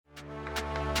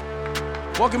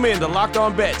Welcome in to Locked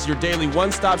On Bets, your daily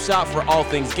one-stop shop for all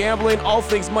things gambling, all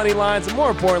things money lines, and more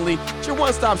importantly, it's your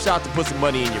one-stop shop to put some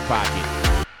money in your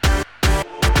pocket.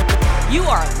 You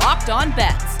are Locked On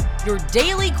Bets, your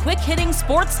daily quick-hitting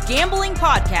sports gambling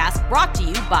podcast brought to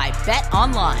you by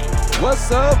BetOnline.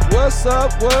 What's up? What's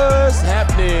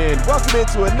happening? Welcome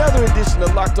into another edition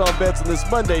of Locked On Bets on this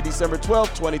Monday, December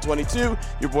 12th, 2022.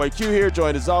 Your boy Q here,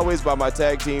 joined as always by my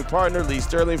tag team partner, Lee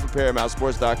Sterling from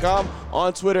ParamountSports.com,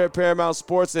 on Twitter at Paramount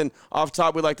Sports. And off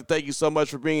top, we'd like to thank you so much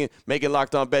for making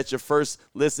Locked On Bets your first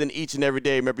listen each and every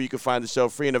day. Remember, you can find the show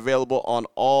free and available on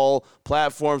all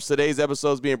platforms. Today's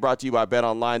episode is being brought to you by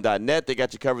BetOnline.net. They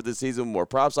got you covered this season with more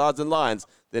props, odds, and lines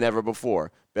than ever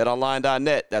before.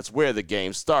 BetOnline.net, that's where the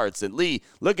game starts. And Lee,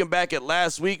 looking back at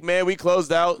last week, man, we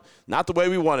closed out not the way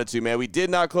we wanted to, man. We did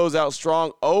not close out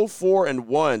strong,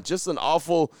 0-4-1. Just an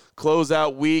awful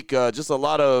closeout week. Just a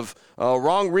lot of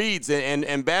wrong reads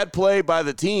and bad play by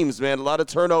the teams, man. A lot of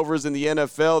turnovers in the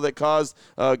NFL that caused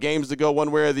games to go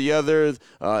one way or the other.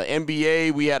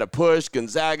 NBA, we had a push.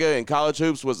 Gonzaga and college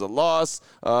hoops was a loss.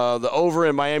 The over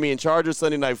in Miami and Chargers,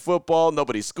 Sunday Night Football,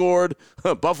 nobody scored.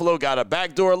 Buffalo got a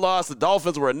backdoor loss. The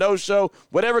Dolphins were a no-show.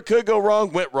 Whatever could go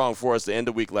wrong went wrong for us to end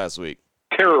the week last week.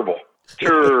 Terrible.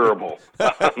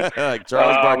 Like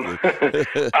Charles Barkley.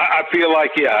 I feel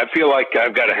like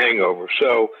I've got a hangover.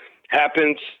 So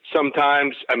happens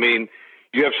sometimes. I mean,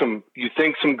 you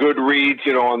think some good reads,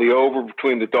 on the over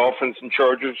between the Dolphins and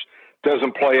Chargers.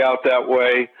 Doesn't play out that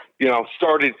way.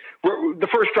 Started the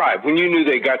first drive when you knew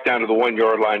they got down to the 1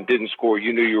 yard line, didn't score.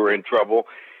 You knew you were in trouble.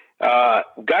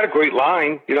 Got a great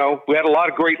line. We had a lot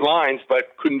of great lines,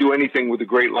 but couldn't do anything with the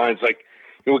great lines. Like,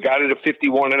 we got it at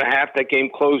 51.5. That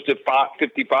game closed at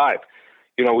 55.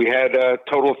 We had a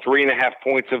total of 3.5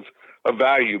 points of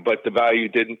value, but the value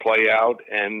didn't play out.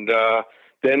 And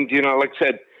then, like I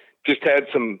said, just had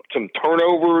some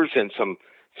turnovers and some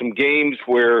games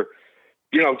where,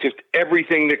 just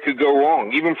everything that could go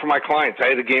wrong. Even for my clients, I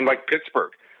had a game like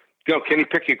Pittsburgh. Kenny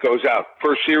Pickett goes out.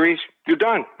 First series, you're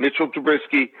done. Mitchell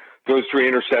Trubisky throws 3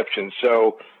 interceptions.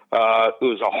 So it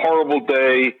was a horrible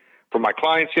day for my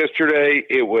clients yesterday.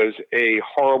 It was a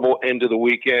horrible end of the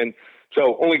weekend.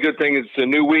 So only good thing is it's a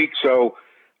new week. So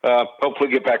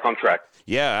hopefully get back on track.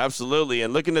 Yeah, absolutely.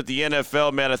 And looking at the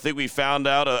NFL, man, I think we found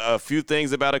out a few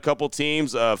things about a couple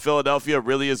teams. Philadelphia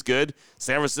really is good.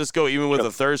 San Francisco, even with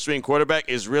a third-string quarterback,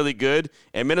 is really good.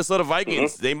 And Minnesota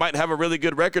Vikings, they might have a really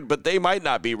good record, but they might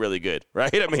not be really good,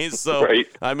 right? I mean, so right.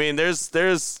 I mean, there's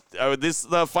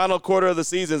the final quarter of the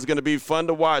season is going to be fun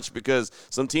to watch because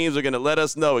some teams are going to let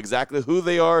us know exactly who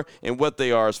they are and what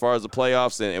they are as far as the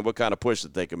playoffs and what kind of push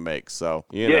that they can make. So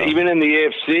even in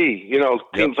the AFC,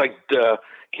 teams like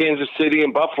Kansas City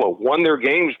and Buffalo won their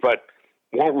games, but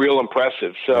weren't real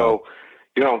impressive. So,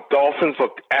 Dolphins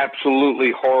looked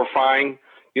absolutely horrifying,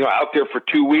 out there for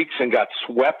 2 weeks and got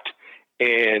swept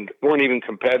and weren't even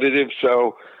competitive.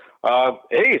 So, hey,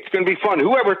 it's going to be fun.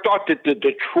 Whoever thought that the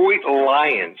Detroit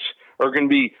Lions are going to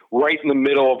be right in the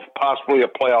middle of possibly a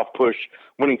playoff push,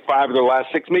 winning 5 of their last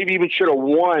 6, maybe even should have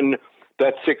won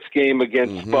that 6th game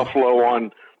against Buffalo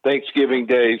on Thanksgiving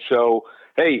Day. So,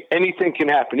 hey, anything can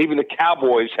happen. Even the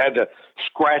Cowboys had to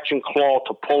scratch and claw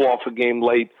to pull off a game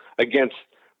late against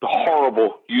the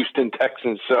horrible Houston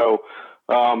Texans. So,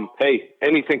 hey,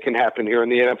 anything can happen here in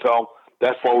the NFL.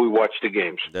 That's why we watch the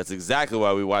games. That's exactly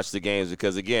why we watch the games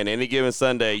because, again, any given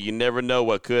Sunday, you never know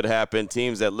what could happen.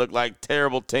 Teams that look like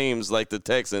terrible teams like the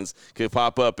Texans could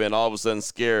pop up and all of a sudden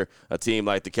scare a team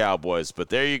like the Cowboys. But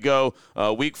there you go.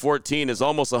 Week 14 is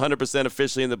almost 100%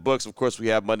 officially in the books. Of course, we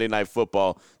have Monday Night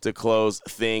Football to close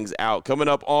things out. Coming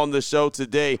up on the show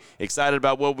today, excited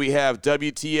about what we have.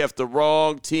 WTF, the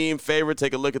wrong team favorite.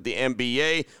 Take a look at the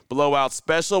NBA blowout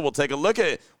special. We'll take a look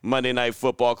at Monday Night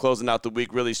Football closing out the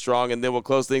week really strong, and then we'll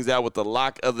close things out with the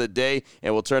lock of the day,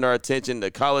 and we'll turn our attention to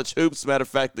college hoops. Matter of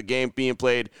fact, the game being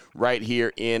played right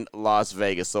here in Las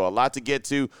Vegas. So a lot to get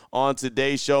to on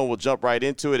today's show, and we'll jump right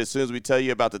into it as soon as we tell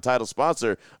you about the title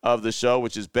sponsor of the show,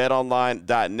 which is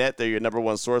BetOnline.net. They're your number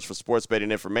one source for sports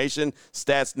betting information,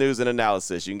 stats, news, and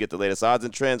analysis. You can get the latest odds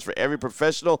and trends for every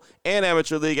professional and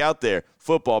amateur league out there.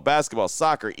 Football, basketball,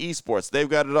 soccer, esports, they've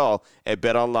got it all at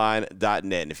BetOnline.net.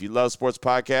 And if you love sports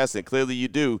podcasts, and clearly you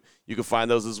do, you can find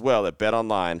those as well at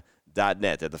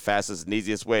BetOnline.net. They're the fastest and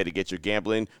easiest way to get your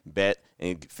gambling bet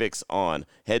and fix on.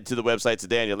 Head to the website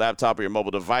today on your laptop or your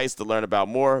mobile device to learn about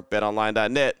more.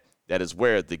 BetOnline.net, that is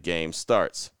where the game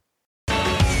starts.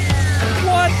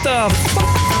 What the f***?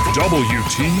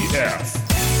 WTF.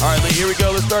 All right, Lee, here we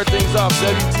go. Let's start things off.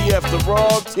 WTF, the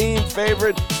Raw team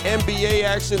favorite NBA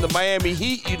action, the Miami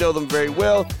Heat. You know them very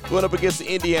well. Going up against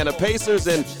the Indiana Pacers,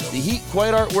 and the Heat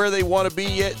quite aren't where they want to be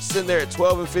yet. Sitting there at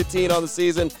 12-15 on the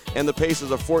season, and the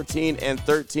Pacers are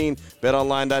 14-13.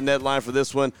 BetOnline.net line for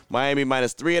this one. Miami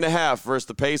minus 3.5 versus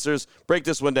the Pacers. Break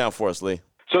this one down for us, Lee.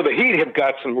 So the Heat have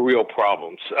got some real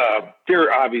problems.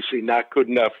 They're obviously not good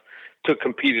enough to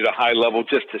compete at a high level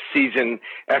just a season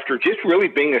after just really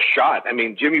being a shot. I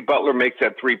mean, Jimmy Butler makes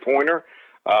that three-pointer.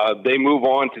 They move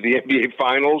on to the NBA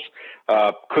Finals.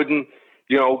 Couldn't,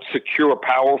 secure a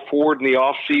power forward in the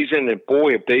offseason, and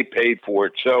boy, have they paid for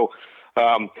it. So two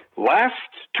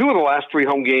of the last three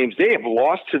home games, they have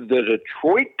lost to the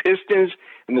Detroit Pistons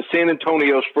and the San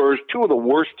Antonio Spurs, two of the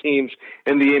worst teams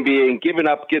in the NBA, and given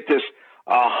up, get this,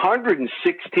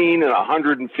 116 and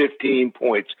 115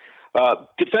 points.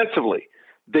 Defensively,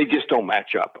 they just don't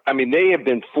match up. I mean, they have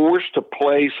been forced to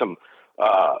play some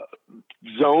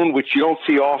zone, which you don't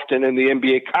see often in the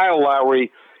NBA. Kyle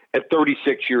Lowry, at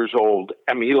 36 years old,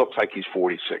 I mean, he looks like he's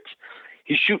 46.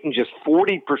 He's shooting just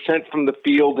 40% from the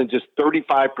field and just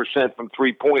 35% from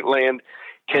three-point land.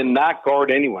 Cannot guard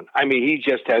anyone. I mean, he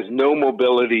just has no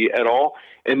mobility at all.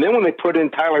 And then when they put in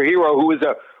Tyler Hero, who is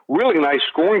a really nice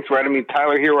scoring threat, I mean,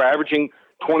 Tyler Hero averaging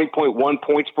 20.1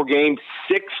 points per game,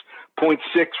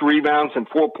 6.6 rebounds, and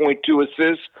 4.2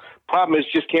 assists. Problem is,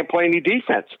 just can't play any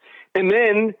defense. And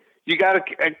then you got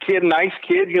a nice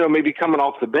kid, maybe coming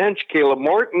off the bench, Caleb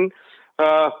Martin.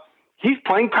 He's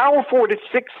playing power forward at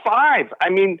 6'5". I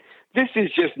mean, this is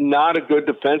just not a good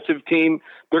defensive team.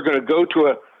 They're going to go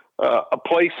to a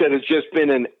place that has just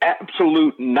been an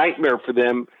absolute nightmare for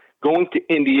them, going to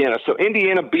Indiana. So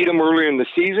Indiana beat them earlier in the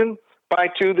season by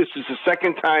 2. This is the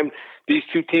second time these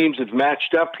two teams have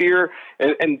matched up here.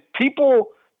 And people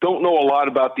don't know a lot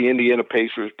about the Indiana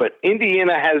Pacers, but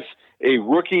Indiana has a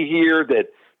rookie here that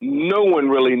no one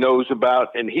really knows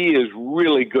about, and he is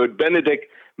really good. Benedict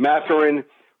Mathurin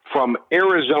from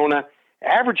Arizona,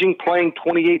 playing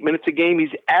 28 minutes a game. He's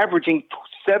averaging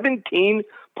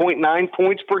 17.9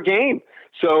 points per game.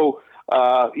 So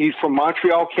he's from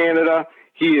Montreal, Canada.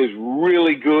 He is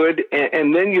really good.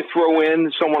 And then you throw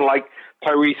in someone like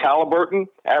Tyrese Halliburton,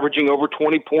 averaging over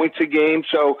 20 points a game.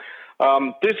 So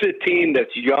this is a team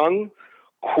that's young,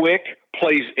 quick,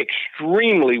 plays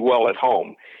extremely well at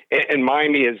home. And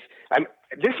Miami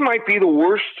this might be the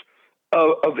worst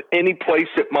of any place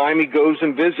that Miami goes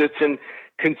and visits and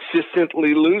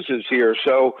consistently loses here.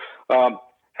 So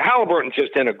Halliburton's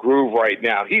just in a groove right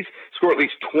now. He's scored at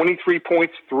least 23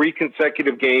 points, 3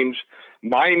 consecutive games.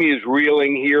 Miami is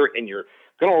reeling here, and you're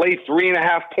going to lay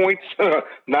 3.5 points?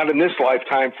 Not in this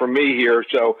lifetime for me here.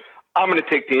 So I'm going to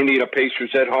take the Indiana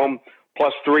Pacers at home,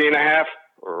 plus 3.5.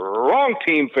 Wrong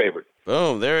team favorite.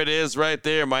 Boom, there it is right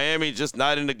there. Miami just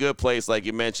not in a good place, like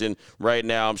you mentioned, right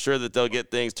now. I'm sure that they'll get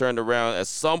things turned around at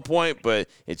some point, but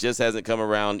it just hasn't come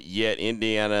around yet.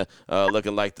 Indiana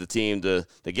looking like the team to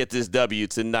get this W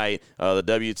tonight. The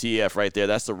WTF right there.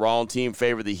 That's the wrong team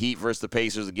favorite, the Heat versus the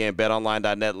Pacers. Again,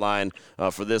 BetOnline.net line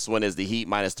for this one is the Heat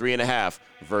minus 3.5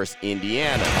 versus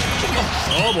Indiana.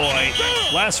 Oh,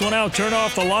 boy. Last one out. Turn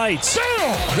off the lights.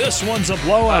 This one's a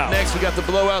blowout. Up next, we got the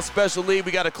blowout special lead.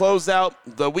 We got to close out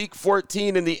the Week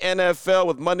 14 in the NFL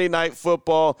with Monday Night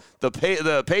Football,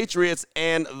 the Patriots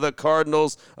and the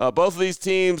Cardinals. Both of these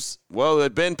teams, well,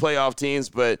 they've been playoff teams,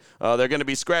 but they're going to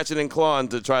be scratching and clawing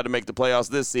to try to make the playoffs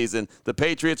this season. The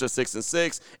Patriots are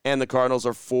 6-6, and the Cardinals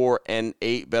are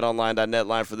 4-8. BetOnline.net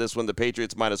line for this one. The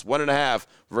Patriots minus 1.5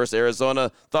 versus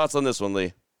Arizona. Thoughts on this one,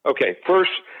 Lee? Okay,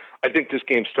 first, I think this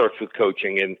game starts with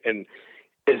coaching, and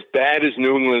as bad as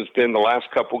New England's been the last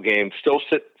couple games, still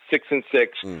 6-6.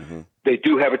 Mm-hmm. They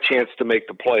do have a chance to make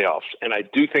the playoffs. And I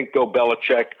do think Bill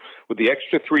Belichick, with the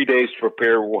extra 3 days to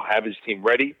prepare, will have his team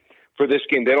ready for this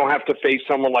game. They don't have to face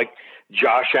someone like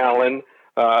Josh Allen,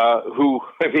 who,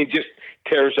 just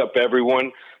tears up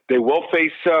everyone. They will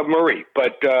face Murray.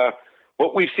 But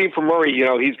what we've seen from Murray,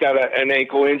 he's got an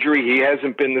ankle injury. He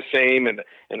hasn't been the same, and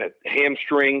a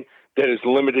hamstring that has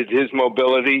limited his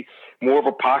mobility, more of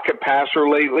a pocket passer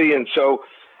lately. And so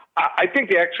I think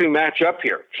they actually match up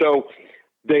here. So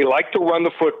they like to run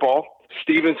the football.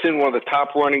 Stevenson, one of the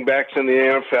top running backs in the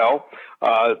NFL.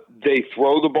 They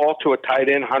throw the ball to a tight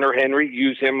end, Hunter Henry,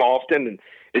 use him often. And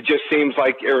it just seems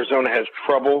like Arizona has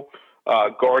trouble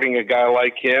guarding a guy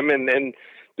like him. And then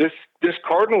this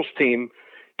Cardinals team,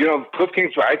 Cliff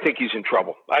Kingsbury, I think he's in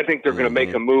trouble. I think they're going to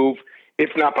make a move, if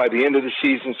not by the end of the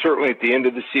season, certainly at the end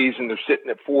of the season. They're sitting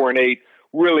at 4-8.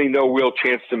 Really no real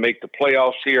chance to make the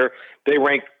playoffs here. They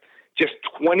rank just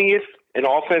 20th in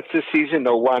offense this season.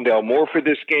 No Rondale Moore for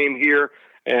this game here.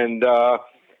 And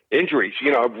injuries,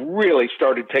 have really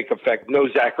started to take effect. No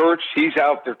Zach Ertz, he's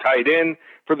out. They're tied in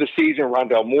for the season.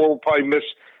 Rondale Moore will probably miss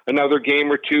another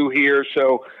game or two here.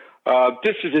 So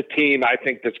this is a team I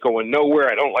think that's going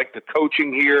nowhere. I don't like the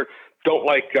coaching here. Don't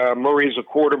like Murray as a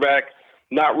quarterback.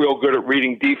 Not real good at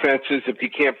reading defenses. If he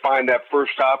can't find that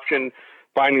first option,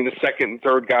 finding the second and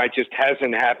third guy just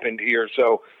hasn't happened here.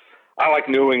 So I like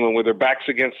New England with their backs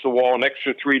against the wall, an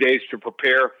extra 3 days to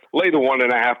prepare, lay the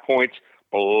 1.5 points,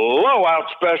 blowout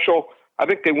special. I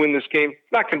think they win this game.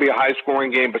 Not going to be a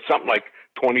high-scoring game, but something like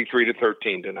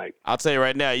 23-13 tonight. I'll tell you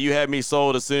right now, you had me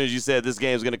sold as soon as you said this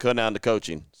game's going to come down to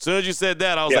coaching. As soon as you said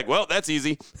that, I was like, well, that's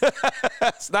easy.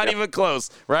 It's not even close,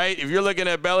 right? If you're looking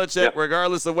at Belichick,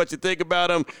 regardless of what you think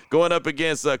about him, going up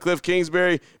against Cliff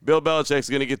Kingsbury, Bill Belichick's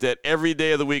going to get that every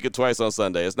day of the week and twice on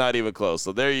Sunday. It's not even close.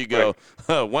 So there you go.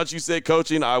 Right. Once you said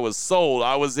coaching, I was sold.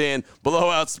 I was in.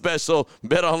 Blowout special.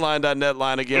 BetOnline.net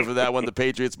line again for that one. The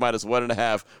Patriots minus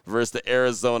 1.5 versus the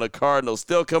Arizona Cardinals.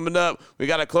 Still coming up. We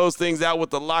got to close things out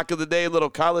with the lock of the day,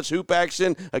 little college hoop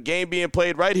action, a game being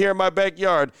played right here in my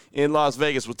backyard in Las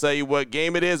Vegas. We'll tell you what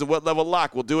game it is and what level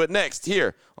lock. We'll do it next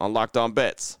here on Locked On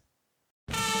Bets.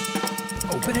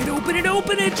 Open it, open it,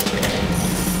 open it.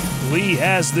 Lee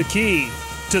has the key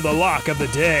to the lock of the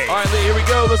day. All right, Lee, here we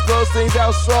go. Let's close things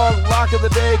out strong. Lock of the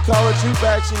day, college hoop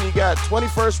action. You got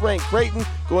 21st ranked Creighton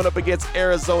going up against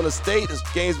Arizona State. This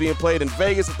game's being played in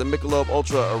Vegas at the Michelob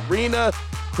Ultra Arena.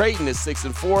 Creighton is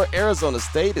 6-4. Arizona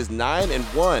State is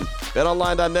 9-1.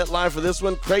 BetOnline.net line for this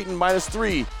one. Creighton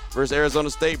 -3 versus Arizona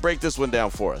State. Break this one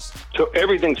down for us. So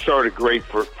everything started great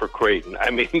for Creighton.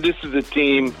 I mean, this is a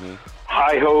team,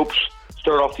 high hopes,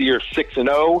 start off the year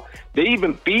 6-0. They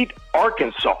even beat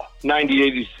Arkansas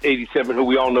 90-87, who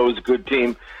we all know is a good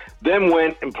team. Then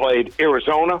went and played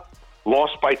Arizona,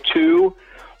 lost by 2,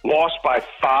 lost by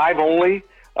 5 only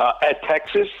at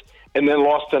Texas, and then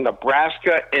lost to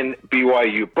Nebraska and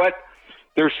BYU. But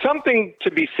there's something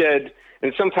to be said,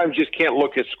 and sometimes you just can't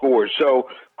look at scores. So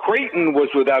Creighton was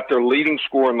without their leading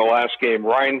scorer in the last game,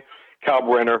 Ryan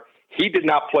Kalbrenner. He did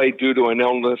not play due to an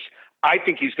illness. I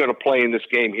think he's going to play in this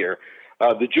game here.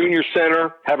 The junior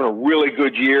center having a really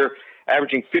good year,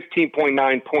 averaging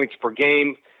 15.9 points per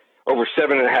game, over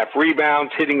 7.5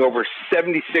 rebounds, hitting over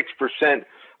 76%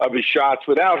 of his shots.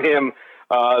 Without him,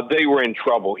 they were in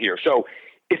trouble here. So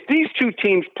if these two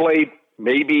teams played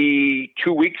maybe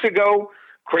 2 weeks ago,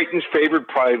 Creighton's favored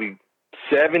probably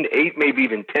 7, 8, maybe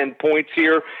even 10 points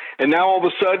here. And now all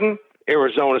of a sudden,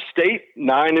 Arizona State,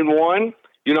 9-1,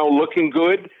 looking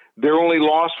good. Their only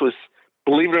loss was,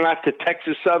 believe it or not, to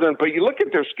Texas Southern. But you look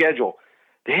at their schedule,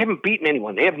 they haven't beaten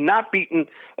anyone. They have not beaten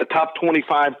a top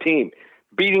 25 team.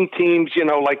 Beating teams,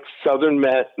 like Southern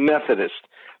Methodist,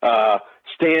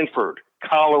 Stanford,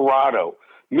 Colorado,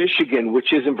 Michigan,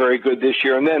 which isn't very good this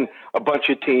year, and then a bunch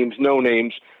of teams, no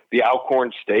names, the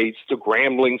Alcorn States, the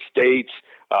Grambling States,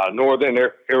 Northern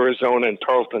Arizona, and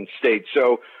Tarleton State.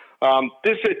 So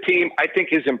this is a team I think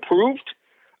has improved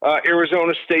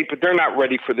Arizona State, but they're not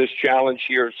ready for this challenge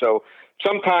here. So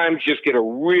sometimes just get a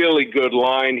really good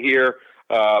line here.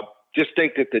 Just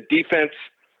think that the defense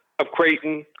of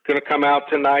Creighton going to come out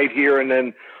tonight here, and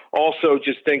then also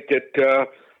just think that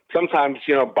sometimes,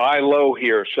 buy low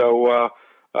here. So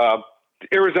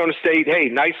Arizona State, hey,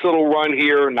 nice little run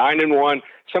here, 9-1.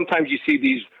 Sometimes you see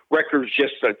these records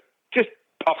just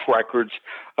tough records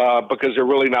because they're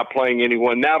really not playing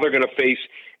anyone. Now they're going to face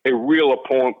a real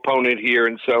opponent here,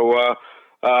 and so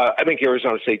I think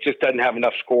Arizona State just doesn't have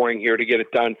enough scoring here to get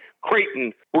it done.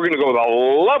 Creighton, we're going to go with a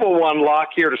level 1 lock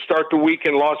here to start the week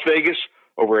in Las Vegas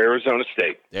over Arizona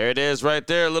State. There it is right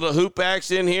there. A little hoop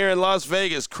action here in Las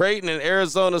Vegas. Creighton and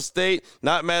Arizona State.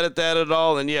 Not mad at that at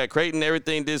all. And, yeah, Creighton,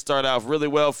 everything did start off really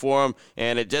well for them,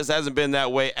 and it just hasn't been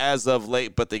that way as of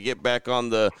late, but they get back on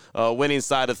the winning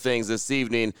side of things this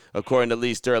evening, according to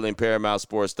Lee Sterling,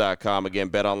 ParamountSports.com. Again,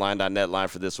 BetOnline.net line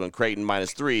for this one. Creighton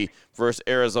 -3 versus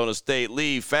Arizona State.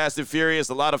 Lee, fast and furious,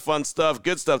 a lot of fun stuff,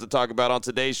 good stuff to talk about on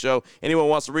today's show. Anyone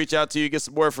wants to reach out to you, get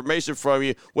some more information from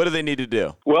you, what do they need to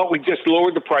do? Well, we just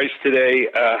lowered the price today.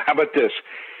 How about this?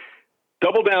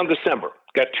 Double down December.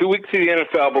 Got 2 weeks of the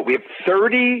NFL, but we have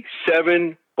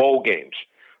 37 bowl games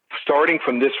starting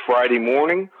from this Friday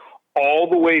morning all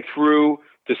the way through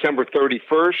December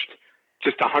 31st,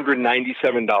 just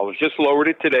 $197. Just lowered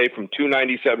it today from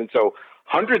 $297. So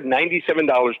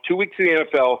 $197, 2 weeks of the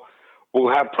NFL.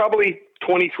 We'll have probably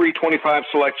 23, 25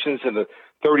 selections in the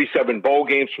 37 bowl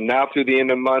games from now through the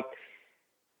end of the month.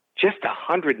 Just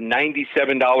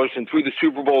 $197, and through the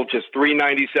Super Bowl, just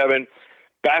 $397.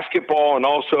 Basketball and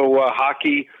also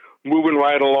hockey moving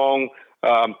right along.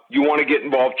 you want to get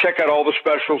involved, check out all the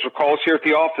specials or call us here at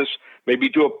the office.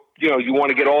 Maybe you want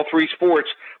to get all three sports,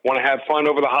 want to have fun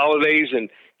over the holidays and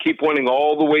keep winning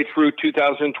all the way through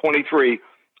 2023.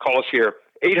 Call us here,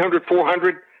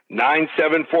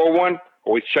 800-400-9741.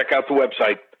 Always check out the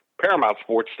website,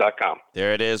 ParamountSports.com.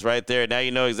 There it is right there. Now you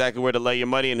know exactly where to lay your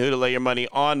money and who to lay your money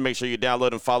on. Make sure you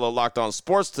download and follow Locked On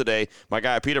Sports today. My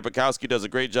guy Peter Bukowski does a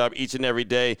great job each and every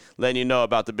day letting you know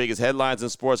about the biggest headlines in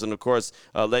sports and, of course,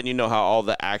 letting you know how all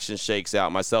the action shakes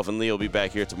out. Myself and Lee will be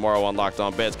back here tomorrow on Locked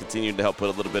On Bets, continuing to help put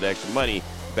a little bit of extra money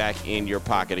back in your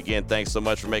pocket. Again, thanks so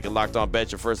much for making Locked On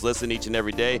Bets your first listen each and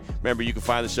every day. Remember, you can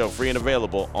find the show free and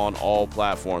available on all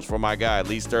platforms. For my guy,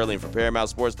 Lee Sterling from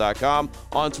ParamountSports.com,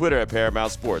 on Twitter at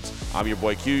Paramount Sports. I'm your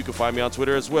boy Q. You can find me on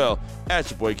Twitter as well, at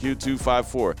your boy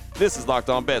Q254. This is Locked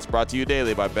On Bets, brought to you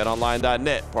daily by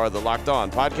BetOnline.net, part of the Locked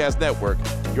On Podcast Network,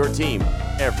 your team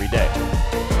every day.